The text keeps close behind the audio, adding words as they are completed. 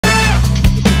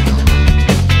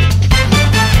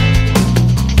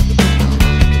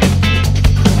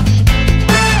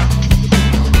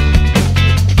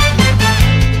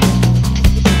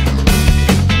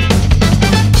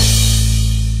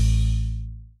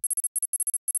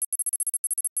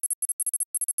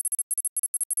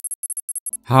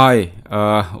Hi,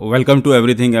 welcome to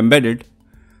Everything Embedded.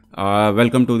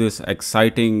 Welcome to this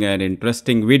exciting and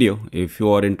interesting video. If you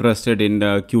are interested in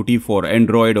Qt for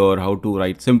Android or how to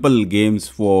write simple games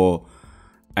for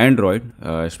Android,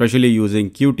 especially using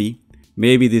Qt,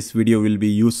 maybe this video will be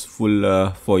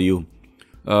useful for you.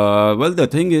 Well, the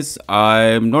thing is, I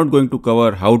am not going to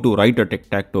cover how to write a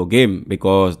TicTacToe game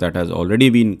because that has already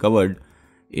been covered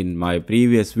in my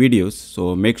previous videos.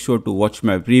 So make sure to watch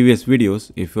my previous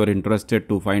videos if you're interested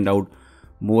to find out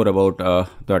more about the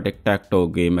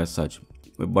TicTacToe game as such.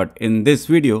 But in this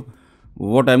video,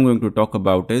 what I'm going to talk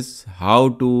about is how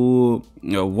to,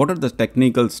 what are the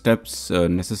technical steps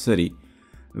necessary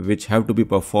which have to be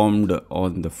performed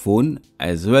on the phone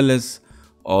as well as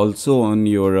also on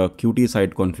your Qt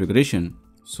side configuration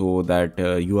so that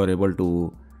you are able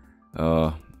to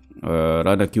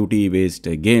run a Qt based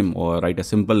game or write a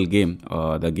simple game,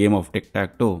 the game of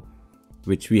TicTacToe,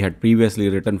 which we had previously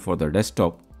written for the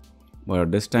desktop,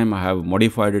 but this time I have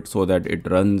modified it so that it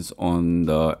runs on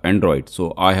the Android.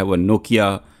 So I have a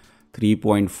Nokia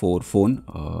 3.4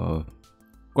 phone,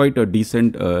 quite a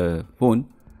decent phone,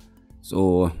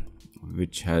 so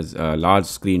which has a large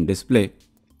screen display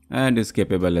and is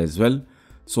capable as well.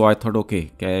 So I thought,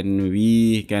 okay,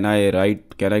 can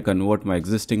I convert my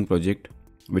existing project,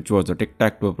 which was a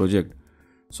TicTacToe project,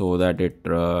 so that it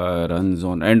runs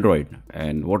on Android,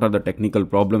 and what are the technical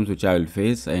problems which I will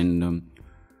face, and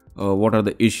what are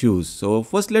the issues. So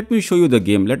first let me show you the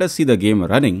game. Let us see the game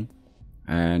running,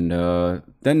 and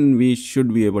then we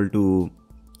should be able to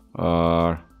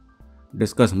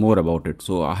discuss more about it.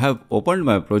 So I have opened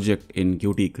my project in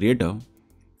Qt Creator.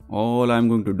 All I'm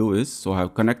going to do is, so I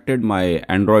have connected my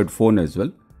Android phone as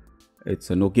well. It's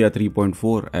a Nokia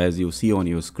 3.4 as you see on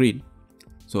your screen.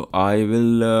 So I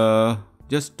will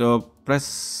just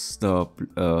press the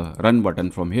run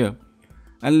button from here,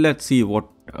 and let's see what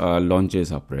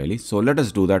launches up really. So let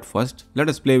us do that first. Let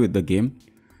us play with the game,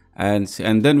 and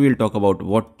then we'll talk about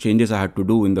what changes I had to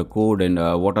do in the code, and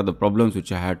what are the problems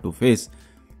which I had to face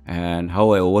and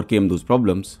how I overcame those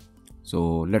problems.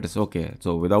 So let us, okay,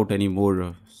 so without any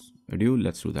more ado,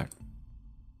 let's do that.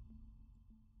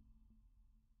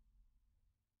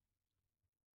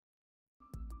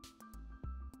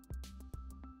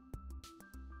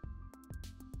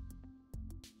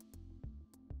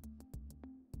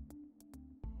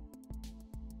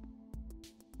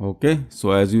 Okay,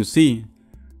 so as you see,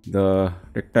 the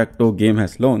TicTacToe game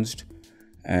has launched,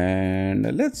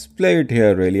 and let's play it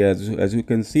here really. As you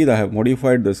can see, I have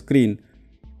modified the screen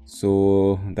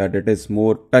so that it is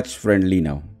more touch friendly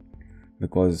now,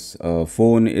 because a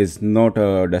phone is not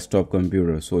a desktop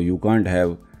computer, so you're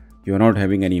not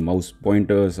having any mouse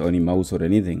pointers or any mouse or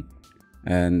anything,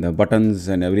 and the buttons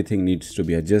and everything needs to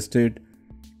be adjusted.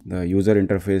 The user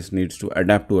interface needs to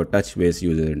adapt to a touch based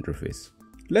user interface.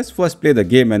 Let's first play the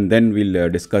game, and then we'll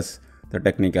discuss the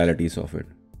technicalities of it.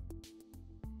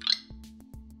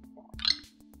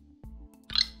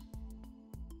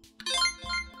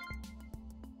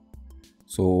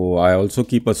 So I also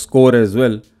keep a score as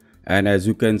well, and as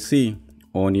you can see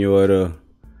on your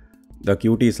the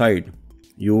Qt side,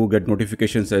 you get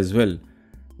notifications as well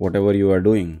whatever you are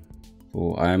doing.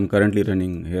 So I am currently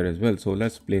running here as well. So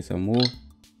let's play some more.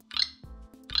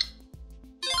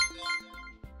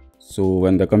 So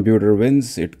when the computer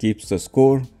wins, it keeps the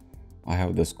score. I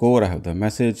have the score, I have the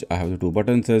message, I have the two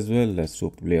buttons as well. Let's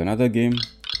play another game.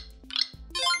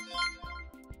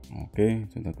 Okay,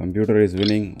 so the computer is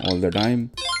winning all the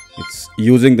time. It's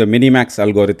using the Minimax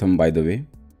algorithm, by the way.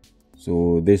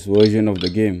 So this version of the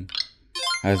game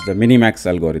has the Minimax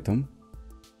algorithm.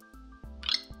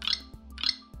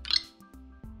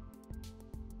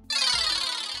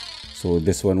 So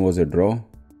this one was a draw.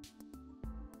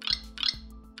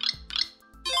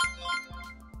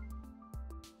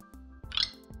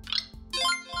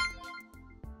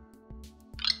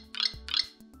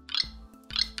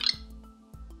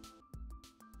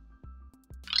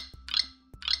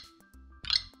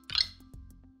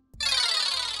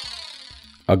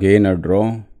 Again a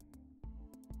draw.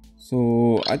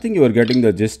 So I think you are getting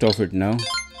the gist of it now.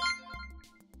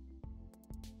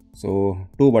 So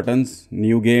two buttons,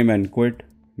 new game and quit.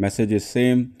 Message is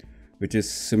same, which is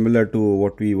similar to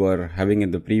what we were having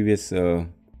in the previous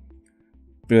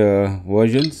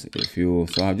versions. So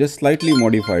I've just slightly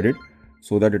modified it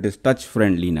so that it is touch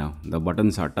friendly now. The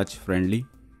buttons are touch friendly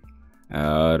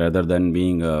rather than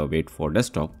being wait for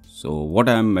desktop. So what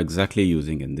I am exactly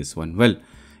using in this one? Well,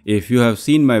 if you have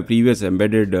seen my previous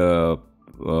embedded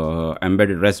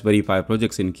Raspberry Pi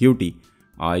projects in Qt,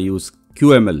 I use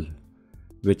QML,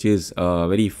 which is a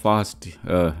very fast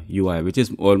UI, which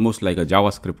is almost like a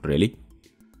JavaScript really.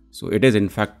 So it is in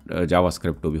fact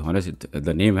JavaScript, to be honest.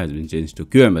 The name has been changed to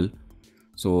QML.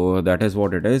 So that is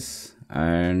what it is.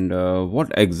 And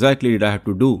what exactly did I have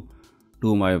to do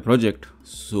to my project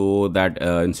so that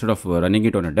instead of running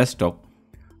it on a desktop,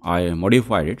 I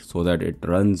modified it so that it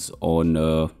runs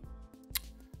on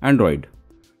Android.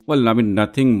 Well, I mean,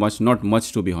 nothing much, not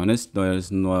much, to be honest.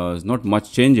 There's not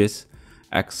much changes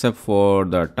except for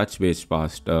the touch-based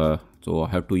part. So I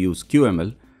have to use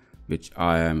QML, which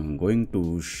I am going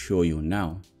to show you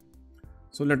now.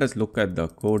 So let us look at the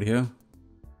code here.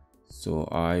 So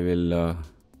I will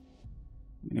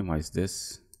minimize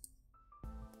this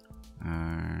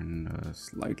and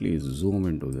slightly zoom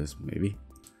into this maybe.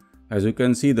 As you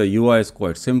can see, the UI is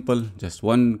quite simple. Just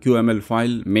one QML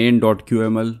file,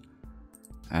 main.qml,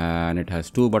 and it has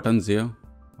two buttons here,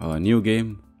 a new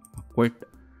game, a quit,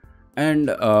 and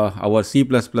our C++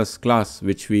 class,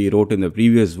 which we wrote in the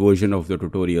previous version of the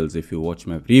tutorials. If you watch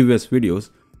my previous videos,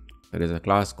 there is a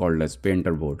class called as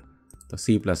painterboard, the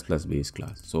C++ based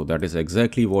class. So that is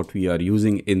exactly what we are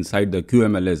using inside the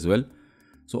QML as well.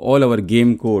 So all our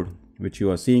game code, which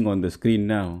you are seeing on the screen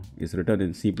now, is written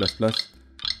in C++.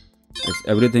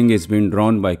 Everything is being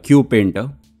drawn by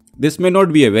QPainter. This may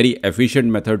not be a very efficient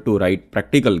method to write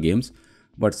practical games,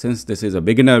 but since this is a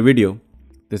beginner video,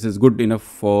 this is good enough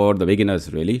for the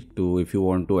beginners really, to if you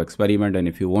want to experiment and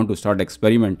if you want to start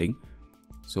experimenting.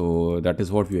 So that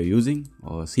is what we are using,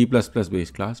 a C++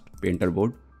 based class,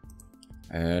 painterboard.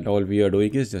 And all we are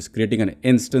doing is just creating an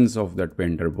instance of that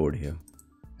painterboard here.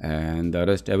 And the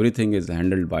rest, everything is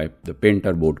handled by the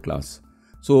painterboard class.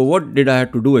 So what did I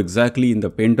have to do exactly in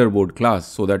the painterboard class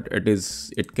so that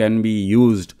it can be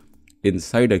used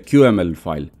inside a QML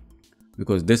file?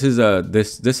 Because this is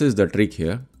the trick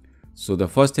here. So the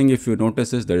first thing, if you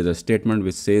notice, is there is a statement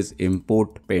which says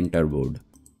import painterboard.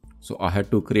 So I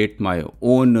had to create my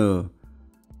own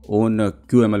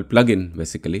QML plugin,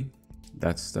 basically.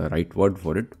 That's the right word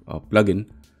for it, a plugin,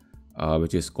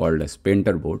 which is called as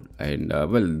painterboard. And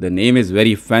well, the name is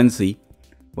very fancy,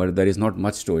 but there is not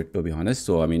much to it, to be honest.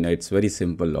 So I mean, it's very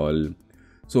simple.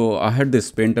 So I had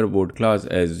this painterboard class,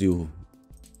 as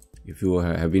if you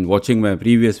have been watching my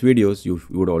previous videos, you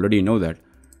would already know that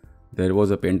there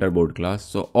was a painterboard class.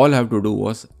 So all I have to do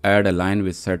was add a line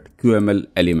with set QML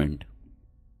element.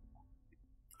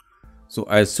 So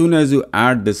as soon as you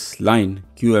add this line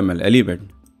QML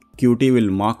element, Qt will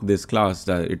mark this class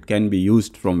that it can be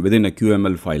used from within a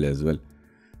QML file as well.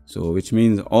 So which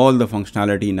means all the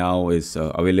functionality now is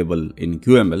available in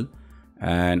QML,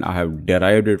 and I have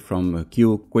derived it from a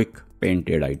quick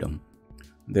painted item.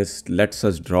 This lets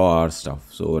us draw our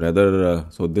stuff. So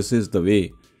so this is the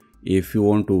way, if you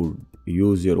want to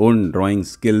use your own drawing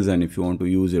skills and if you want to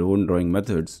use your own drawing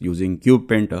methods using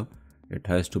QPainter, it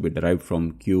has to be derived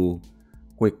from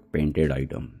quick painted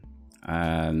item.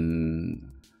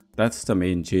 And that's the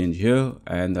main change here,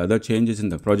 and the other change is in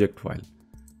the project file.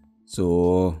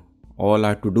 So all I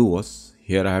had to do was,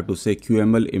 here I have to say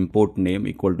QML import name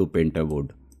equal to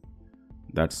painterboard.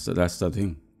 That's the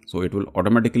thing. So it will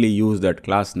automatically use that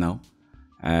class now,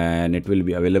 and it will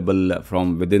be available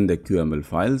from within the QML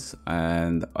files.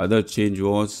 And the other change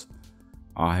was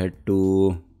I had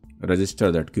to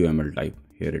register that QML type.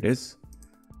 Here it is.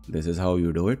 This is how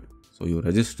you do it. So you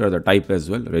register the type as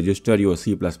well. Register your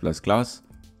C++ class,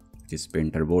 which is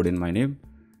painterboard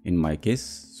in my case.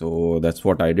 So that's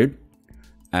what I did.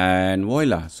 And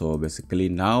voila. So basically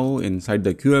now inside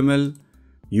the QML,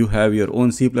 you have your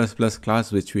own C++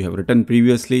 class, which we have written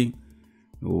previously.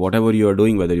 Whatever you are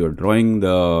doing, whether you're drawing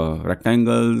the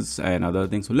rectangles and other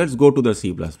things. So let's go to the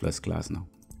C++ class now.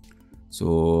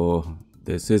 So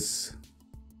this is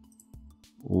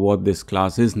what this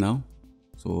class is now.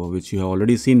 So which you have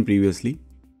already seen previously.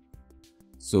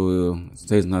 So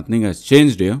there's nothing has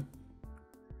changed here.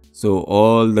 So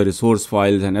all the resource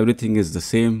files and everything is the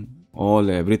same.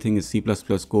 Everything is C++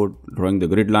 code, drawing the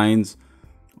grid lines.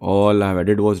 All I have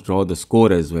added was draw the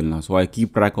score as well now. So I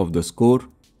keep track of the score,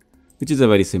 which is a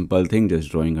very simple thing, just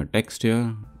drawing a text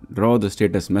here, draw the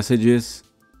status messages.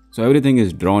 So everything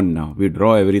is drawn now. We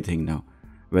draw everything now,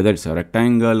 whether it's a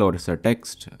rectangle or it's a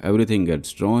text, everything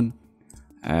gets drawn.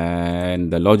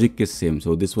 And the logic is same.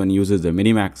 So this one uses the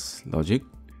minimax logic,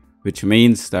 which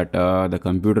means that the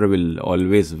computer will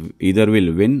always either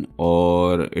will win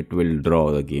or it will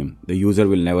draw the game. The user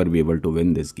will never be able to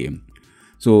win this game.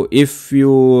 So if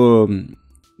you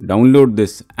download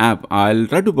this app, I'll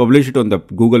try to publish it on the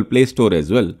Google Play Store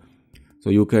as well.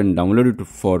 So you can download it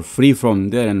for free from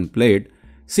there and play it.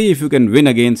 See if you can win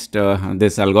against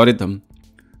this algorithm,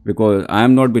 because I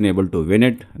have not been able to win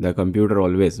it. The computer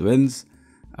always wins,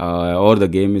 or the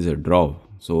game is a draw.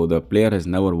 So the player has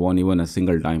never won even a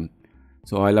single time.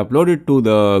 So I'll upload it to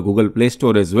the Google Play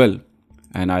Store as well,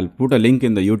 and I'll put a link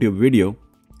in the YouTube video.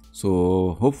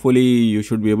 So hopefully you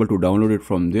should be able to download it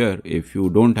from there. If you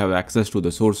don't have access to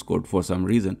the source code for some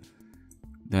reason,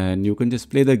 then you can just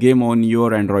play the game on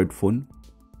your Android phone.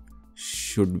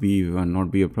 Should be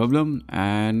not be a problem.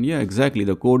 And yeah, exactly,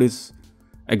 the code is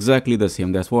exactly the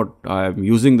same. That's what I'm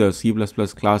using, the C++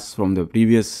 class from the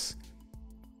previous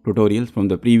tutorials, from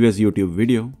the previous YouTube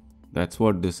video. That's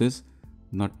what this is.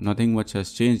 Nothing much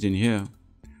has changed in here,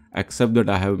 except that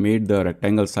I have made the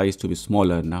rectangle size to be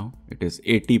smaller now. It is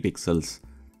 80 pixels.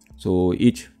 So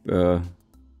each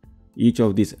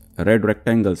of these red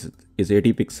rectangles is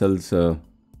 80 pixels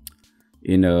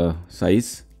in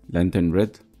size, length and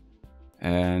breadth.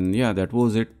 And yeah, that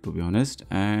was it, to be honest.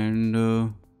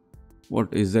 And what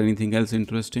is there anything else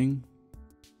interesting?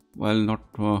 Well, not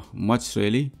much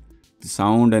really. The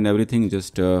sound and everything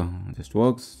just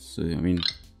works. So, I mean,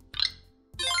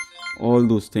 all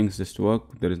those things just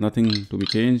work. There is nothing to be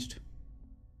changed.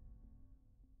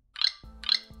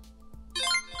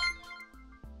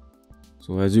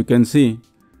 So as you can see,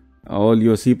 all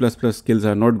your C++ skills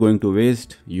are not going to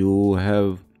waste. You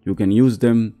can use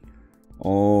them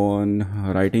on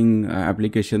writing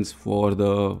applications for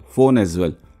the phone as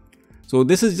well. So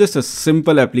this is just a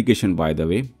simple application, by the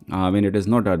way. I mean, it is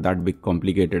not that big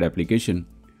complicated application,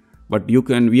 but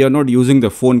we are not using the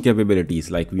phone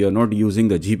capabilities. Like, we are not using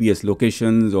the GPS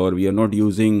locations, or we are not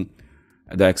using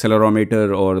the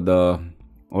accelerometer or the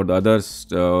other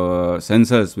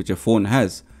sensors which a phone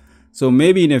has. So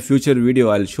maybe in a future video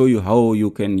I'll show you how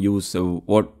you can use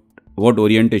what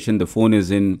orientation the phone is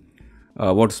in,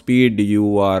 what speed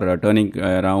you are turning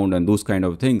around, and those kind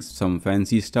of things. Some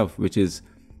fancy stuff which is,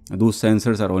 those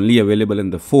sensors are only available in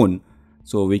the phone.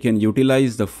 So we can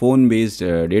utilize the phone based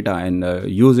data and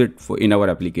use it in our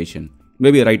application.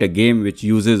 Maybe write a game which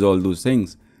uses all those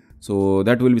things. So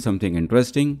that will be something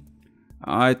interesting.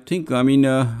 I think, I mean,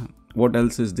 what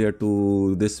else is there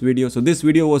to this video? So this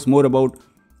video was more about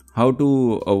how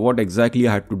to, what exactly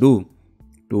I had to do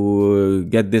to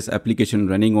get this application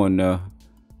running on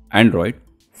Android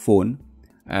phone.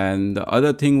 And the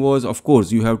other thing was, of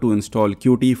course, you have to install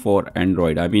Qt for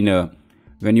Android. I mean,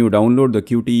 when you download the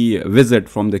Qt widget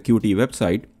from the Qt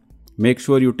website, make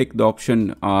sure you tick the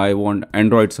option, I want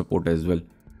Android support as well.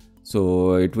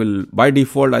 So it will, by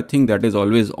default, I think that is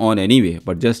always on anyway,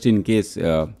 but just in case,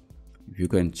 if you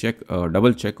can check,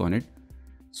 double check on it.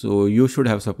 So you should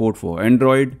have support for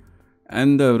Android,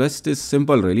 and the rest is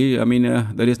simple really. I mean,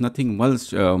 there is nothing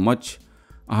much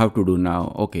I have to do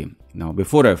now. Okay, now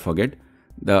before I forget,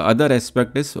 the other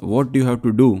aspect is, what do you have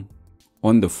to do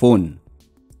on the phone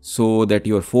so that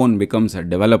your phone becomes a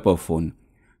developer phone?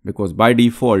 Because by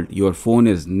default, your phone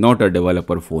is not a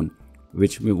developer phone,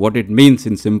 which what it means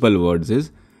in simple words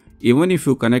is, even if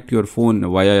you connect your phone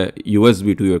via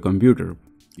USB to your computer,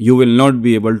 you will not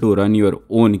be able to run your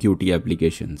own Qt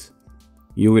applications.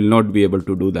 You will not be able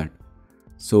to do that.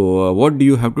 So what do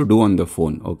you have to do on the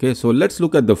phone? Okay, so let's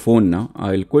look at the phone now.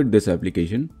 I'll quit this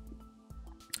application.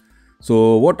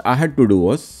 So what I had to do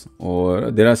was,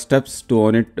 or there are steps to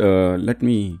on it. Let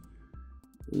me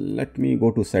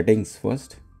go to settings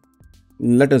first.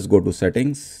 Let us go to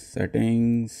settings.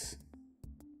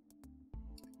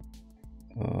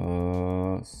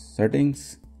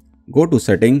 Go to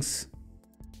settings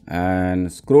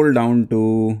and scroll down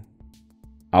to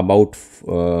about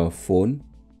phone,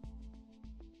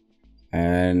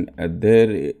 and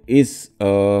there is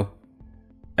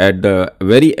at the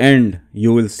very end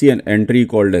you will see an entry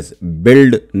called as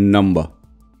build number.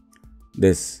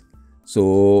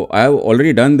 So I have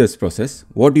already done this process.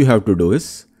 What you have to do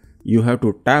is, you have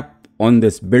to tap on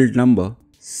this build number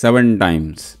 7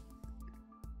 times.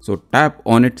 So tap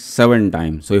on it 7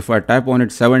 times. So if I tap on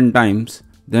it 7 times,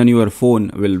 then your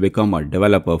phone will become a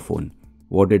developer phone.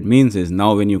 What it means is,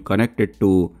 now when you connect it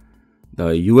to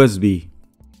the USB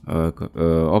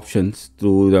options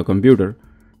through the computer,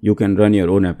 you can run your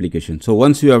own application. So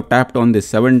once you have tapped on this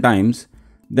 7 times,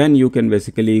 then you can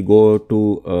basically go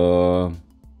to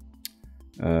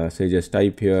say, just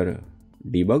type here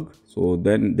debug. So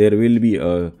then there will be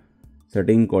a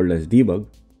setting called as debug,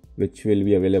 which will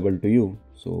be available to you.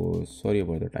 So sorry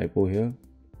about the typo here.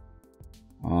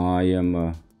 I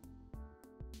am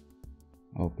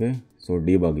okay. So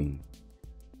debugging.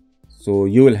 So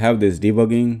you will have this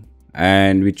debugging,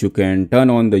 and which you can turn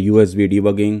on the USB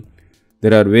debugging.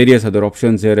 There are various other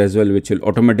options here as well, which will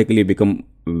automatically become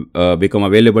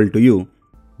available to you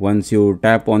once you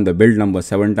tap on the build number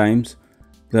 7 times.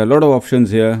 There are a lot of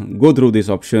options here. Go through these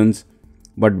options,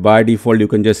 but by default you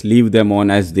can just leave them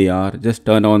on as they are. Just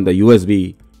turn on the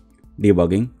USB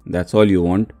debugging. That's all you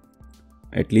want.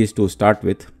 at least to start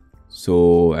with.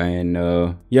 So,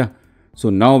 and yeah, so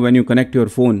now when you connect your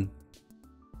phone,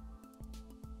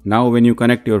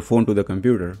 to the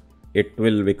computer, it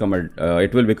will become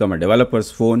a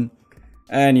developer's phone,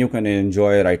 and you can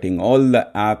enjoy writing all the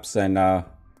apps and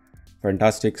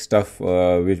fantastic stuff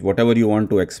with whatever you want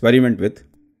to experiment with.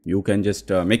 You can just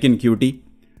make in Qt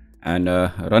and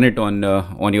run it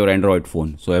on your Android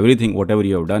phone. So everything, whatever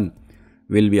you have done,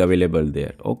 will be available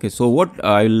there. Okay, so what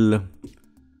I'll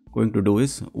going to do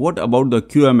is, what about the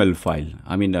QML file?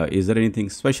 I mean, is there anything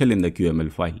special in the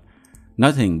QML file?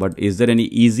 Nothing, but is there any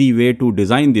easy way to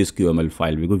design this QML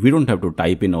file? Because we don't have to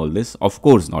type in all this. Of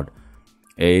course not.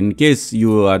 In case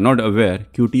you are not aware,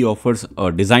 Qt offers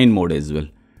a design mode as well.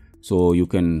 So you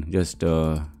can just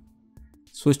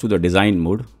switch to the design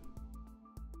mode.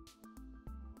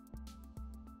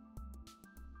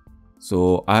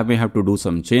 So I may have to do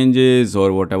some changes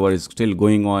or whatever is still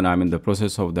going on. I'm in the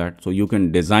process of that. So you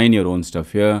can design your own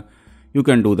stuff here. You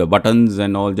can do the buttons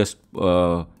and all. Just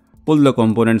pull the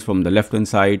components from the left hand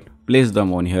side, place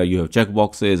them on here. You have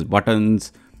checkboxes,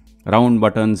 buttons, round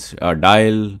buttons, a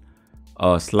dial,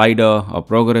 a slider, a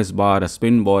progress bar, a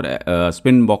spin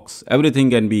box. Everything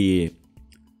can be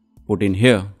put in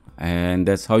here, and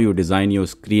that's how you design your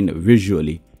screen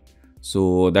visually.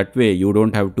 So that way you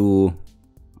don't have to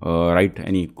write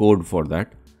any code for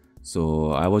that.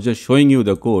 So I was just showing you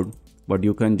the code, but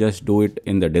you can just do it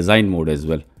in the design mode as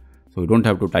well. So you don't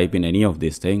have to type in any of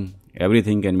this thing.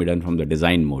 Everything can be done from the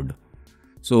design mode.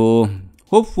 So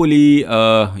hopefully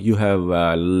you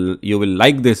will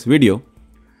like this video,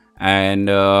 and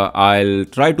I'll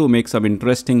try to make some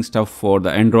interesting stuff for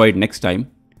the Android next time.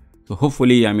 So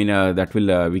hopefully, I mean, that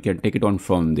will we can take it on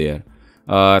from there.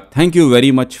 Thank you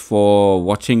very much for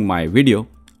watching my video.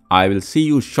 I will see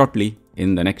you shortly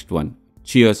in the next one.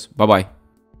 Cheers. Bye-bye.